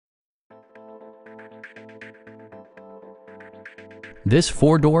This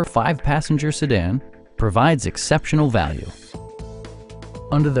four-door, five-passenger sedan provides exceptional value.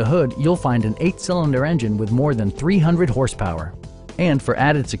 Under the hood, you'll find an 8-cylinder engine with more than 300 horsepower. And for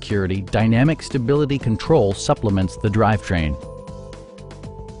added security, dynamic stability control supplements the drivetrain.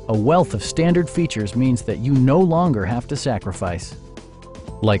 A wealth of standard features means that you no longer have to sacrifice,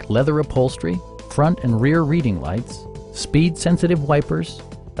 like leather upholstery, front and rear reading lights, speed-sensitive wipers,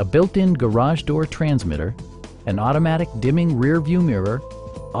 a built-in garage door transmitter, an automatic dimming rear-view mirror,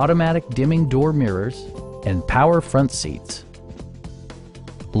 automatic dimming door mirrors, and power front seats.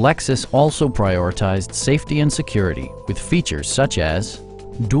 Lexus also prioritized safety and security with features such as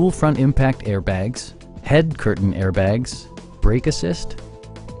dual front impact airbags, head curtain airbags, brake assist,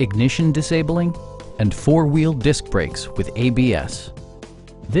 ignition disabling, and four-wheel disc brakes with ABS.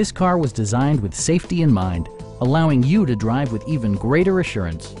 This car was designed with safety in mind, allowing you to drive with even greater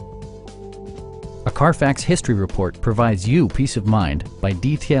assurance. A Carfax history report provides you peace of mind by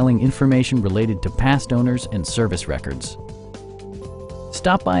detailing information related to past owners and service records.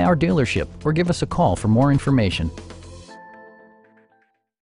 Stop by our dealership or give us a call for more information.